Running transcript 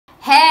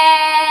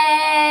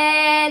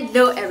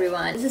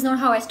everyone. This is not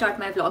how I start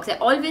my vlogs. I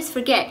always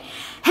forget.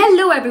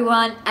 Hello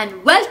everyone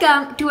and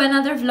welcome to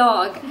another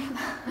vlog.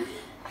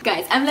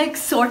 Guys, I'm like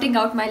sorting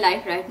out my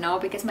life right now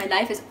because my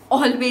life is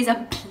always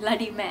a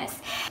bloody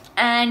mess.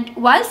 And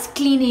whilst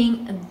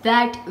cleaning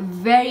that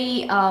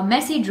very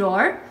messy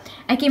drawer,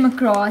 I came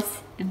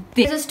across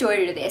this. There's a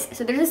story to this.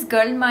 So there's this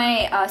girl in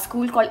my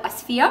school called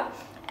Asfia,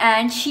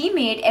 and she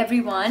made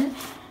everyone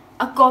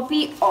a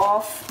copy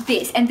of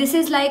this, and this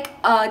is like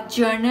a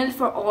journal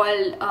for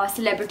all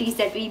celebrities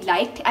that we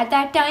liked at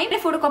that time. A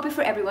photocopy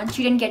for everyone.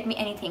 She didn't get me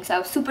anything, so I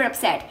was super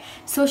upset.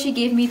 So she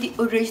gave me the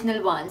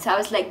original one. So I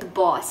was like the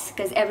boss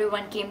because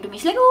everyone came to me.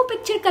 She's like, oh,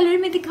 picture color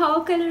mein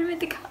dikhao, color mein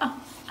dikhao.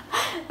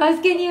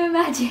 What can you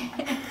imagine?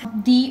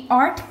 The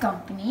art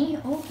company.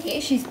 Okay,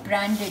 she's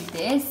branded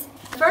this.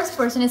 The first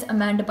person is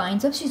Amanda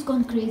Bynes. Oh, she's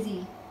gone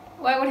crazy.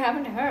 Why? What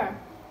happened to her?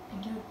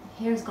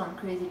 Hair's gone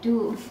crazy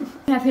too.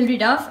 I have Hilary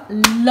Duff.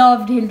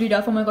 Loved Hilary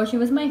Duff. Oh my god, she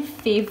was my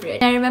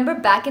favorite. I remember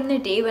back in the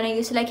day when I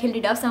used to like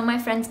Hilary Duff, some of my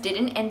friends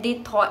didn't, and they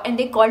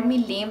called me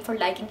lame for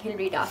liking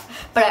Hilary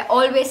Duff. But I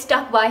always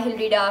stuck by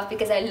Hilary Duff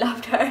because I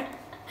loved her.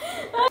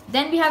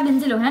 Then we have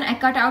Lindsay Lohan. I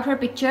cut out her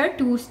picture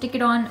to stick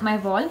it on my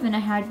wall when I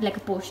had like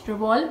a poster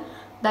wall.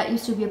 That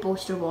used to be a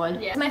poster wall.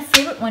 Yeah. It's my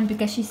favorite one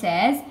because she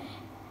says,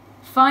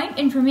 find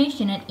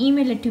information and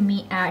email it to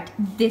me at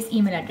this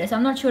email address.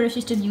 I'm not sure if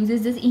she still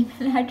uses this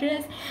email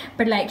address,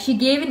 but like she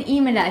gave an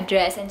email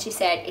address and she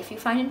said, if you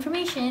find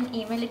information,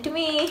 email it to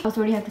me. What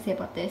do you have to say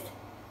about this?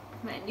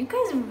 Man, you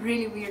guys are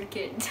really weird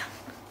kids.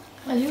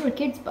 Well, we were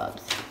kids,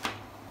 Bubs.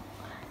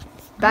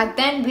 Back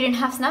then, we didn't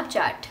have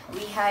Snapchat.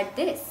 We had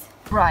this.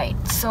 Right,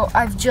 so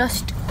I've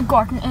just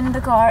gotten in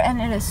the car and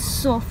it is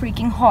so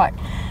freaking hot.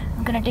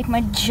 I'm gonna take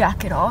my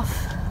jacket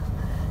off.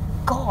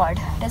 God,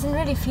 doesn't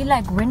really feel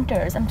like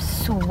winters. I'm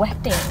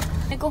sweating.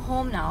 I go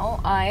home now.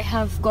 I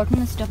have gotten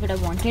the stuff that I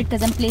wanted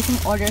because I'm placing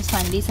orders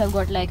finally. So I've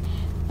got like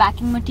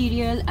packing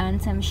material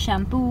and some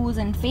shampoos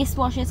and face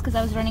washes because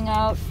I was running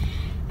out.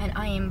 And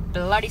I am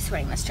bloody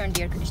sweating. Let's turn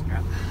the air conditioner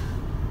up.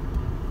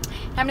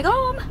 Time to go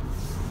home.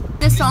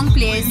 This song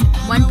plays.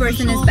 One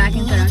person is back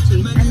in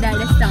Karachi, and that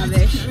is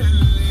Tavish.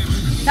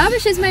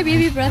 Tavish is my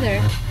baby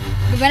brother.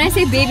 But when I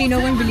say baby, no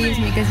one believes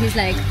me because he's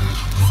like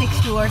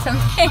 6'2" or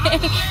something.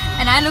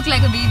 And I look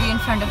like a baby in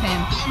front of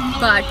him.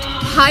 But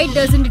height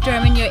doesn't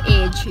determine your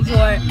age.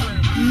 Your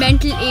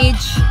mental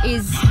age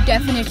is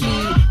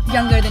definitely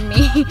younger than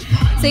me.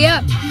 So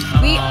yeah,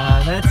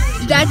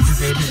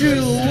 that's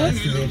true.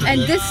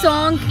 And this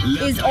song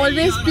is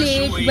always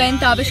played when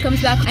Tavish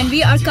comes back. And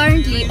we are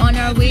currently on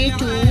our way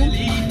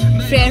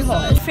to Frere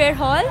Hall. Frere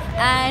Hall,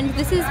 and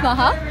this is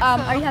Maha.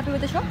 Are you happy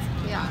with the shots?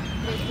 Yeah,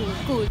 very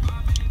cool.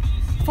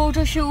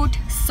 Photo shoot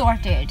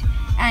sorted.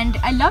 And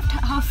I loved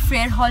how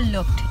Frere Hall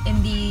looked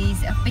in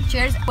these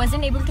pictures. I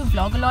wasn't able to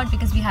vlog a lot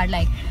because we had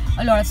like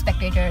a lot of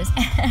spectators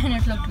and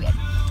it looked weird.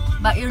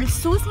 But you'll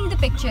soon see the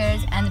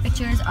pictures, and the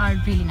pictures are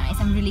really nice.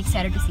 I'm really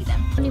excited to see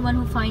them. I'm the only one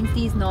who finds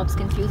these knobs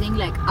confusing.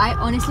 Like, I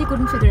honestly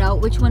couldn't figure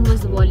out which one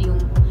was the volume.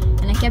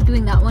 And I kept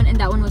doing that one, and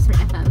that one was for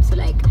FM. So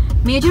like,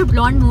 major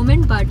blonde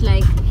moment, but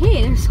like,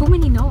 hey, there's so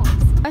many knobs.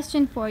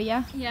 Question for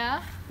ya.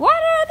 Yeah? What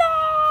are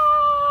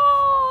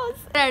those?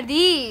 What are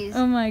these?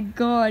 Oh my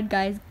god,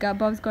 guys,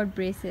 Bob's got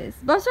braces.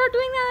 Bob, stop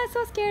doing that, that's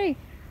so scary.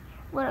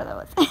 What are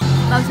those?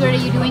 Bobs, what are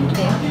you doing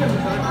today?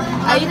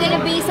 Are you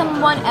gonna be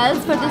someone else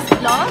for this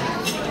vlog?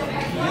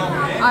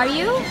 Are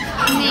you?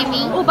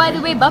 Maybe. Oh, by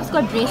the way, Bob's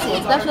got braces.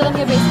 Bobs, show them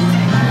your braces.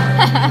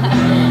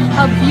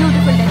 How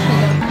beautiful that she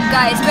looks.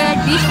 Guys, we're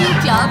at Beachview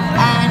Club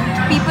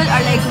and people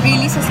are like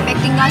really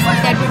suspecting us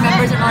that we're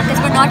members or not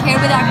because we're not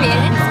here with our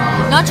parents.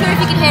 Not sure if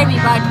you can hear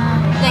me, but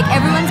like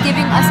everyone's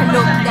giving us a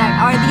look that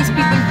are these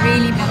people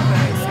really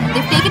members. And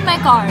they've taken my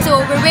car.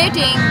 So we're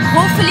waiting.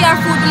 Hopefully our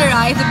food will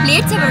arrive. The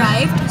plates have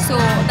arrived. So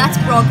that's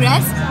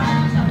progress.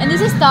 And this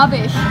is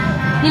Tavish.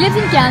 He lives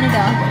in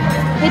Canada.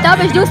 Hey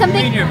Tavish, do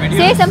something.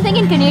 Say something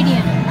in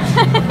Canadian.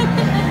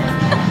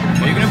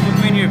 Are you gonna put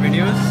me in your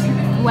videos?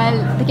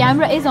 Well, the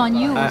camera is on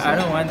you. I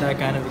don't want that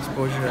kind of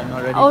exposure. I'm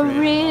not ready Oh for it.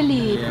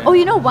 really? Yeah. Oh,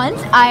 you know,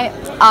 once I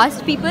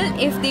asked people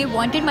if they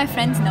wanted my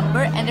friend's number,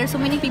 and there's so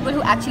many people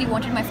who actually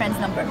wanted my friend's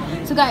number.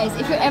 So guys,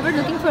 if you're ever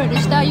looking for a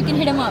rishta, you can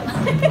hit him up.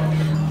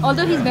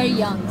 Although he's very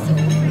young, so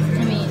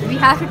I mean, we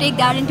have to take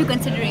that into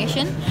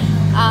consideration.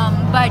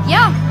 But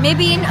yeah,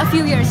 maybe in a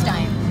few years'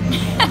 time.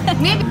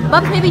 Maybe,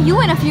 Bubs, maybe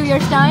you in a few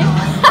years' time.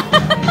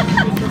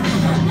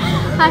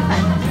 High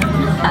five.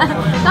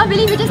 Can't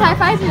believe you just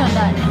high-fived me on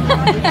that.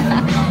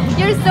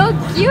 You're so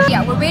cute.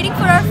 Yeah, we're waiting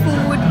for our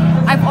food.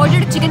 I've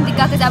ordered a chicken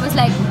tikka because I was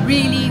like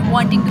really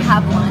wanting to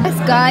have one. Yes,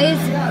 guys,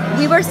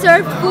 we were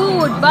served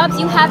food. Bubs,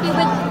 you happy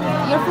with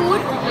your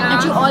food? Yeah.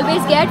 That you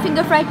always get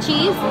finger fried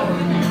cheese.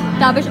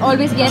 Tavish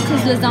always gets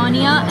his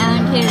lasagna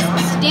and his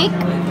steak.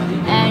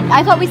 And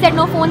I thought we said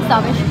no phones,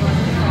 Tavish.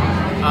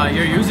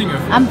 You're using your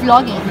phone. I'm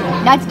vlogging.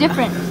 That's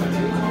different.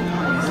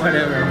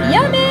 Whatever, man.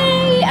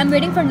 Yummy! I'm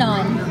waiting for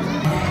naan.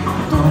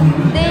 Go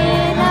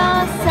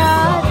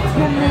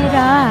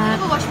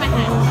wash my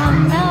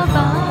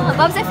hands.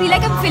 Bubs, I feel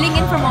like I'm filling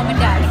in for mom and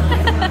dad.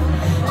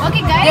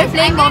 Okay guys, They're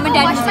playing I'm mom and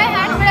gonna dad go wash my music.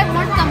 hands, but I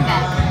won't come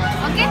back.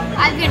 Okay,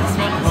 I'll get this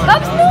one.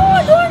 Bubs, no,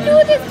 don't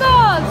do this,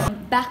 Bubs.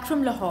 I'm back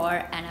from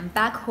Lahore and I'm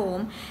back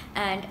home,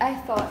 and I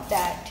thought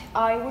that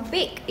I would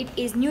bake. It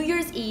is New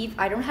Year's Eve.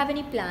 I don't have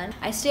any plan.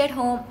 I stay at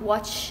home,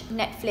 watch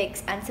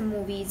Netflix and some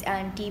movies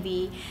and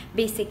TV,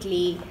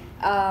 basically,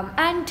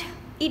 and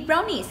eat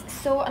brownies.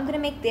 So I'm gonna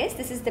make this.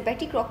 This is the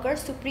Betty Crocker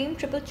Supreme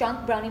Triple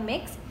Chunk Brownie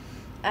Mix,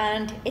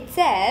 and it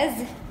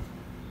says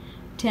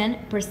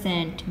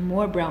 10%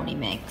 more brownie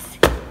mix.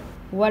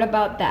 What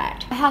about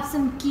that? I have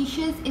some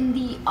quiches in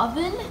the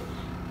oven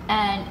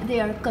and they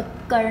are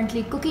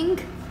currently cooking.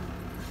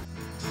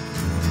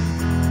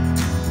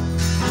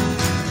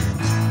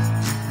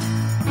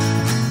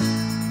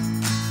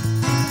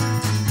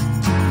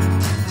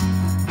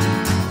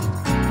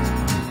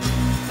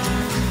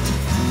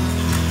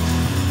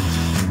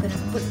 I'm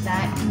gonna put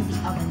that in the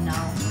oven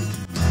now.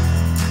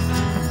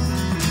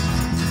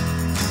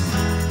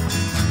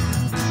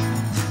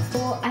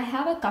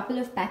 A couple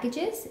of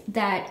packages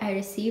that I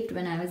received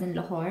when I was in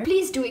Lahore.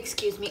 Please do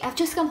excuse me. I've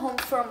just come home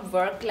from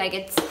work, like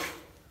it's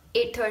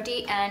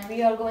 8:30 and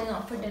we are going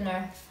out for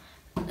dinner.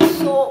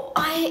 So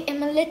I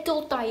am a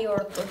little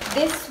tired.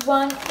 This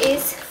one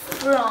is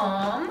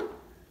from...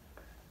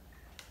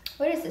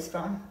 Where is this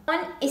from?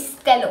 One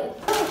Estello.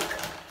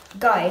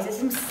 Guys, there's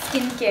some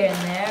skincare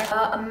in there.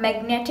 A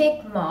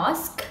magnetic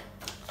mask,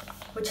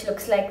 which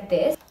looks like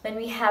this. Then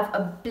we have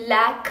a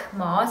black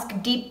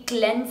mask, deep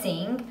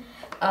cleansing,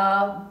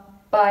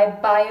 by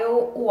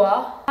BioUA.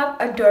 I have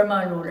a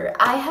derma roller.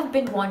 I have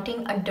been wanting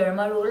a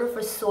derma roller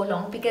for so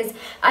long because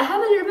I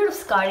have a little bit of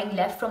scarring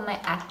left from my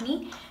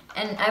acne,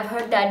 and I've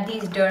heard that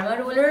these derma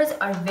rollers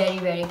are very,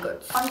 very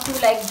good. On to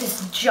like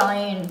this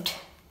giant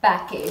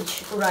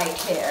package right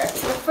here.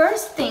 So the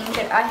first thing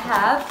that I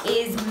have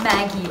is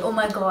Maggi. Oh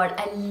my god,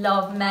 I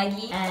love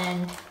Maggi,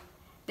 and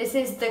this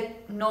is the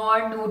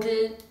Knorr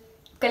noodle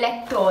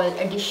Collectol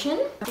edition.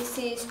 This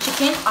is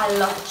chicken. I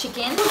love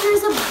chicken. Oh,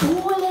 there's a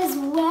bowl as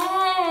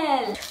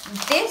well.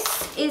 This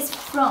is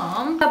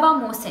from Taba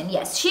Mohsin.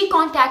 Yes, she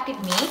contacted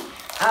me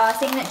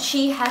saying that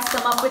she has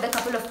come up with a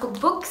couple of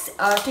cookbooks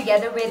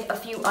together with a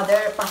few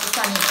other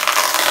Pakistani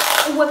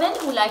women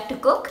who like to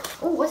cook.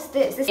 Oh, what's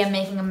this? I'm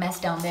making a mess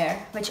down there,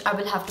 which I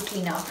will have to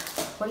clean up.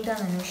 Well done,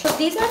 Anusha. So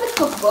these are the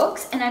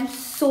cookbooks, and I'm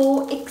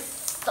so excited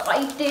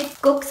to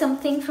cook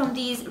something from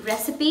these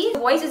recipes. The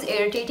voice is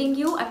irritating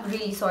you. I'm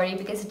really sorry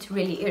because it's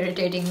really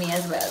irritating me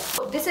as well.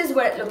 So this is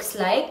what it looks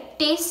like.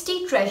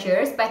 Tasty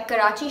Treasures by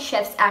Karachi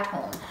Chefs at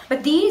Home.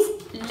 But these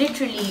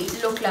literally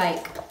look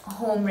like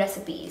home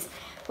recipes.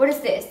 What is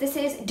this? This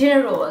is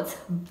dinner rolls.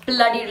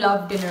 Bloody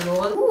love dinner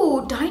rolls.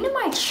 Ooh,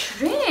 dynamite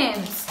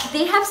shrimps.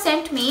 They have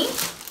sent me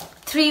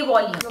 3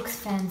 volumes. Looks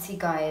fancy,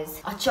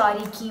 guys.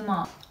 Achari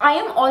keema. I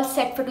am all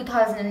set for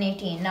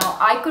 2018. Now,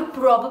 I could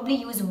probably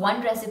use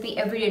one recipe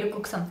every day to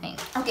cook something.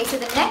 Okay, so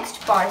the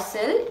next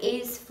parcel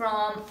is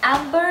from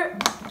Amber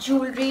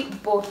Jewelry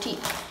Boutique.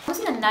 It was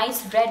in a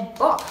nice red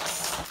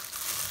box.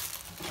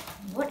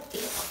 What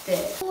is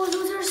this? Oh,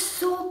 those are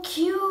so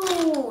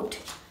cute.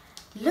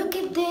 Look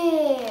at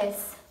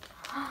this.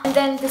 And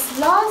then this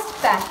last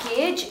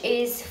package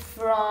is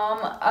from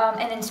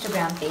an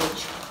Instagram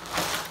page.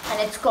 And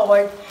it's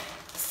called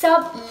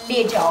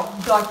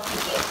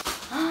sublejao.pk.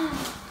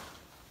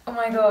 Oh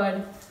my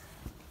god.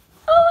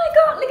 Oh my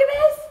god, look at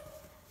this.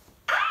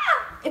 Ah,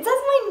 it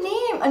says my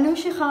name,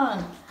 Anushae Khan.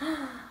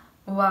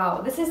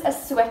 Wow, this is a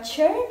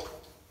sweatshirt.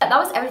 That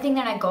was everything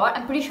that I got.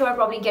 I'm pretty sure I'll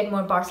probably get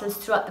more parcels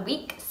throughout the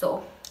week,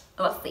 so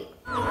let's see.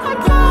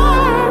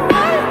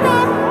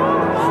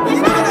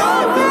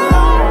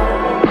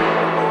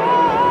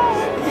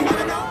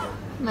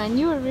 Man,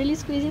 you are really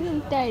squeezing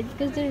them tight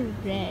because they're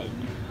red.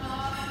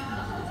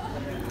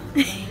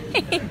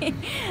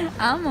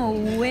 I'm a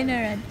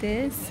winner at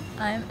this.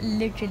 I'm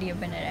literally a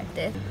winner at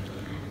this.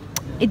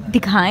 It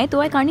dikhaye to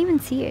I can't even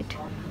see it.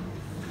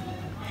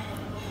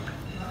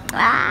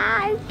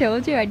 Ah, I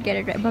told you I'd get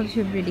it right. But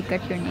you really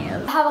cut your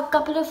nails. I have a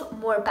couple of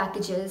more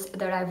packages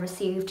that I've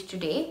received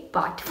today.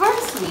 But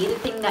firstly, the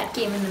thing that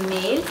came in the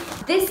mail.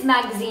 This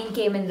magazine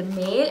came in the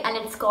mail and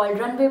it's called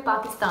Runway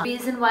Pakistan. The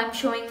reason why I'm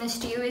showing this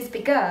to you is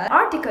because an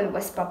article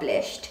was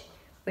published,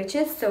 which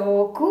is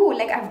so cool.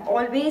 Like, I've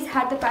always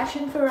had the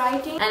passion for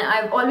writing and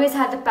I've always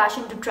had the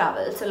passion to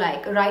travel. So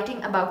like,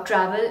 writing about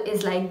travel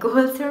is like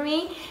goals for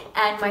me,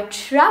 and my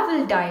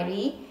travel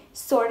diary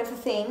sort of a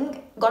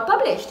thing got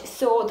published.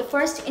 So the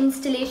first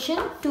installation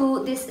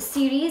to this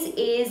series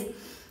is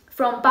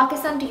From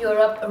Pakistan to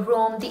Europe,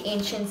 Rome, the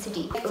Ancient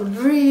City.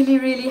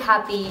 Really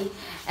happy,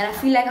 and I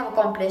feel like I've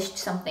accomplished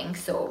something,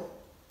 so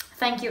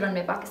thank you,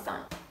 Runway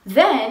Pakistan.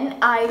 Then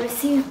I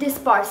received this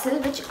parcel,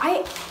 which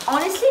I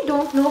honestly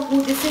don't know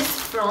who this is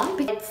from.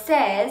 It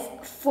says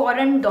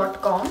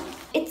foreign.com.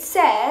 It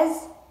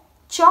says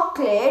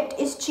chocolate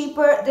is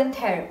cheaper than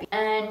therapy.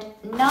 And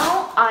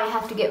now I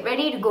have to get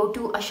ready to go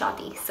to a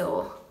shadi,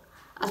 so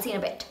I'll see you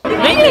in a bit.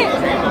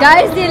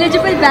 Guys, the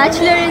eligible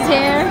bachelor is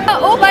here.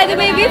 Oh, by the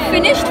way, we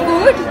finished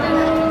food,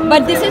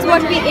 but this is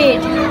what we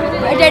ate.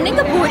 We're attending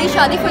the Puri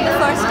shadi for the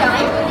first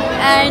time,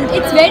 and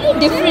it's very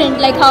different,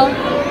 like how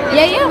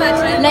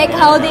Yeah, like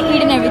how they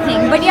eat and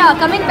everything. But yeah,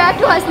 coming back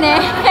to Hasne.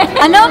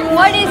 Anam,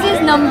 what is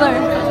his number?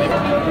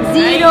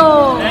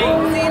 0.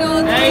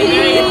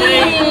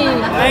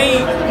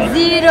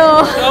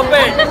 0. Stop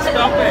it.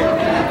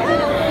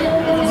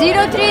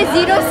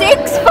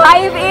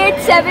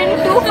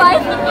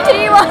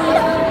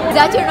 0306587251. Is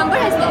that your number,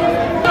 Hasne?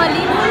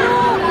 Ali.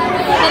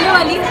 Hello,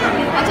 Ali.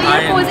 Actually,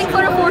 you're posing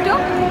for a photo.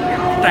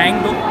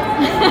 Trying to.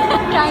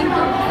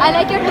 I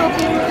like your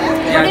topi.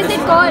 What is it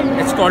called?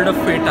 It's called a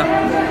feta.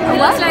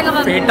 What?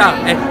 Feta.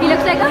 He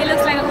looks like a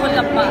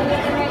golgappa.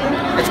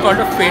 It's called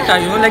a feta.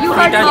 You know, like You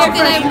heard feta about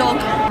chicken. it.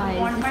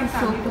 Guys, this is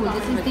so cool.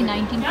 This is the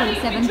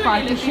 1947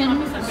 partition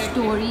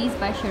stories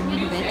by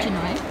Sharmeen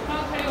Chinoy.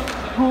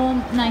 Home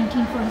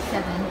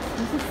 1947.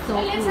 This is so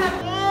cool.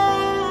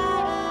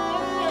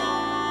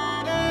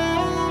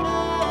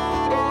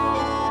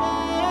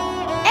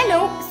 Hello,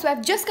 so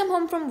I've just come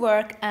home from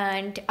work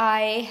and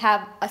I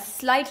have a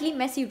slightly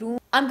messy room.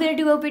 I'm gonna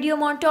do a video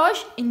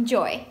montage.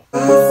 Enjoy.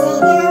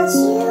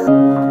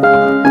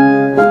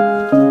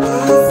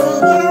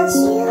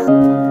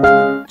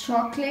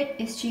 Chocolate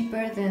is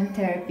cheaper than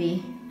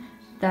therapy.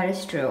 That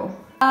is true.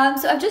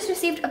 So I've just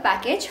received a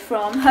package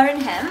from Her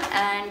and Hem,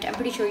 and I'm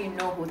pretty sure you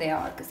know who they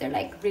are because they're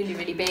like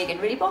really big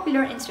and really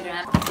popular on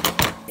Instagram.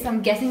 So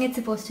I'm guessing it's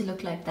supposed to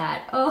look like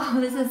that. Oh,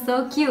 this is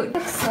so cute.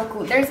 Looks so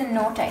cool. There's a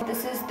note type.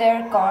 This is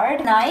their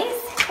card.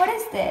 Nice. What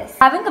is this?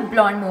 Having a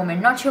blonde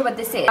moment. Not sure what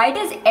this is. Why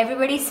does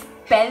everybody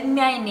spell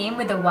my name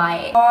with a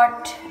Y?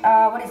 What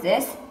is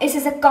this? This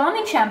is a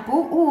calming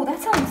shampoo. Ooh, that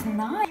sounds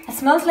nice. It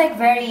smells like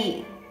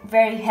very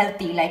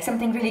healthy, like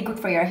something really good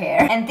for your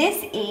hair. And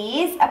this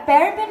is a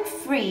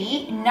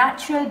paraben-free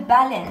natural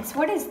balance.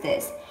 What is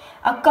this?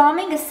 A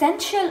calming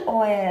essential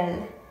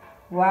oil.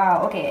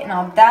 Wow, okay,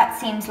 now that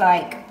seems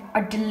like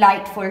a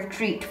delightful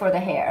treat for the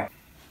hair.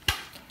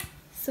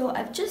 So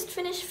I've just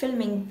finished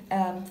filming,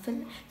 I've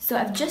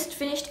just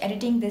finished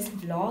editing this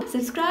vlog.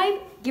 Subscribe,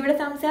 give it a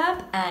thumbs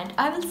up, and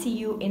I will see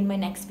you in my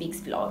next week's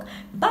vlog.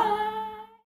 Bye!